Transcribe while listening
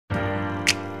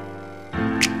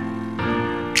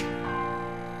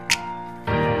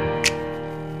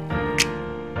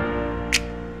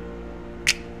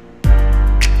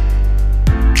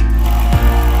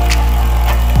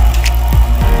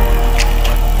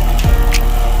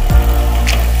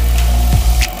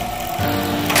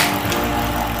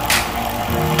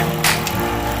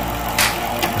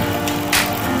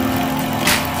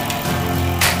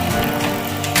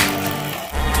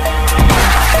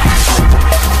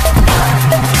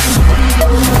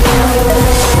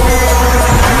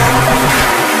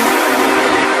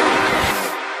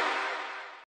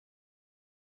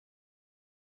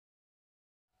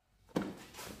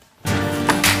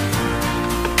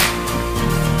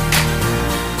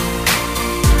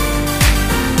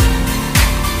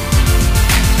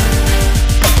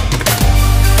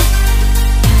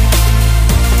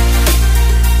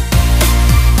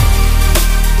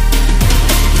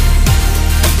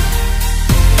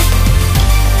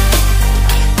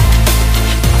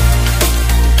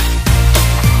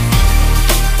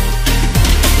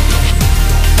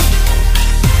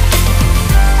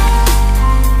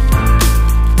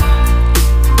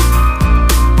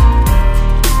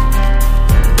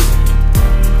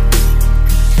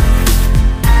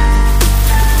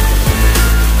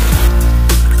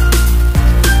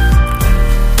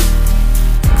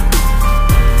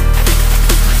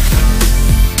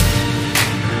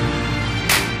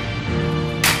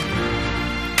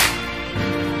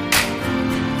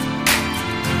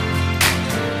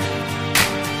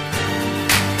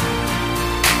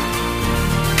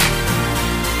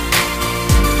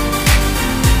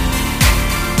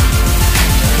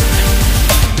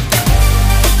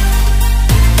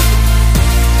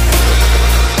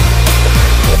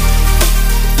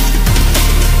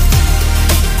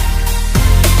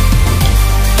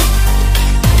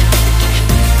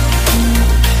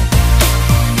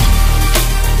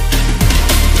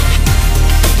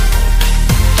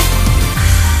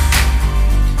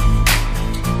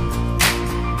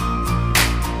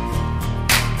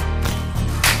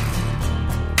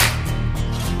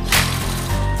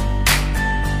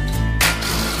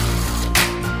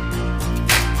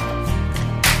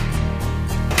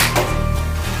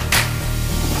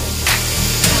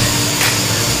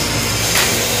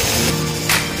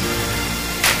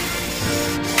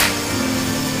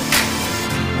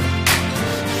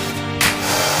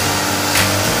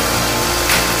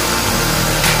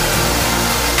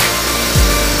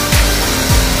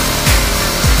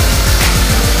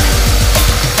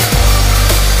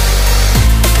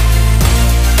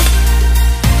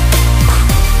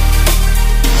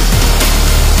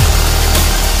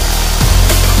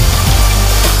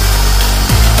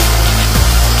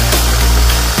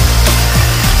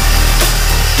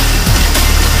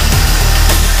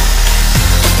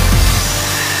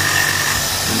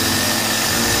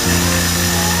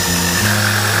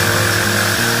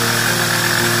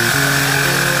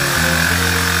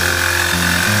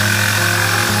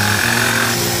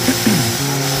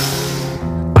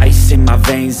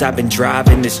years I've been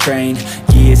driving this train,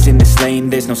 years in this lane,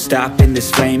 there's no stopping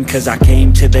this flame. Cause I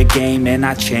came to the game and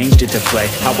I changed it to play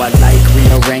how I like,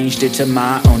 rearranged it to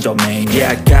my own domain.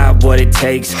 Yeah, I got what it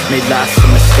takes, made lots of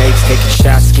mistakes, taking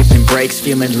shots, skipping breaks,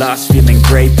 feeling lost, feeling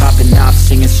great, popping off,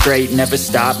 singing straight, never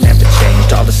stopped, never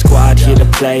changed. All the squad here to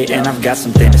play, and I've got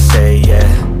something to say, yeah.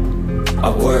 I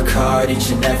work hard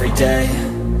each and every day,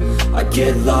 I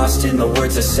get lost in the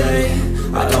words I say.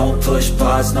 I don't push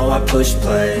pause, no, I push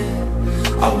play.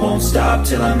 I won't stop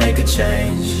till I make a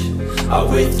change. I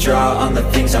withdraw on the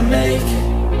things I make.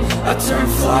 I turn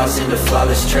flaws into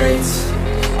flawless traits.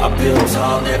 I build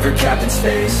tall, never capped in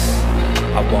space.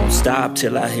 I won't stop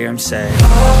till I hear him say, oh,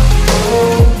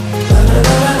 oh, la, la,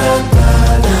 la, la, la,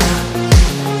 la,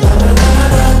 la, la, la,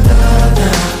 la, la,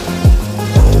 la.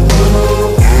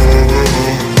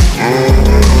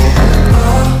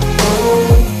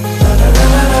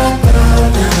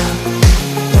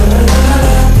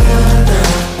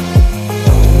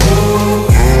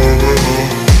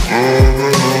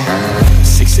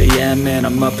 And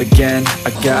I'm up again.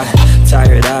 I got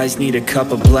tired eyes, need a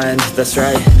cup of blend. That's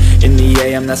right, in the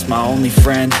AM, that's my only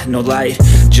friend. No light,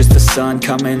 just the sun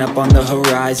coming up on the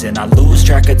horizon. I lose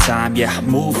track of time, yeah, I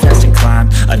move fast and climb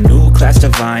a new class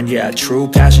divine, yeah, true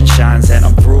passion shines. And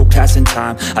I'm through passing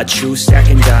time, I choose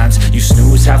stacking dimes. You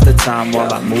snooze half the time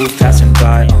while I move passing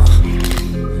by.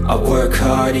 I work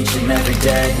hard each and every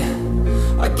day,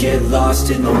 I get lost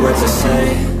in the words I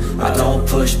say. I don't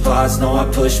push pause, no, I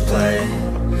push play.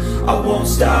 I won't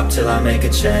stop till I make a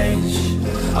change.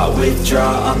 I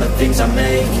withdraw on the things I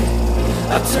make.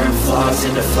 I turn flaws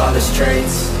into flawless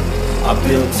traits. I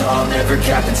build tall, never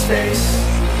capped in space.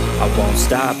 I won't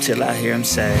stop till I hear him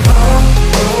say, oh,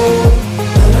 oh,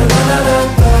 la, la, la,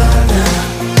 la, la.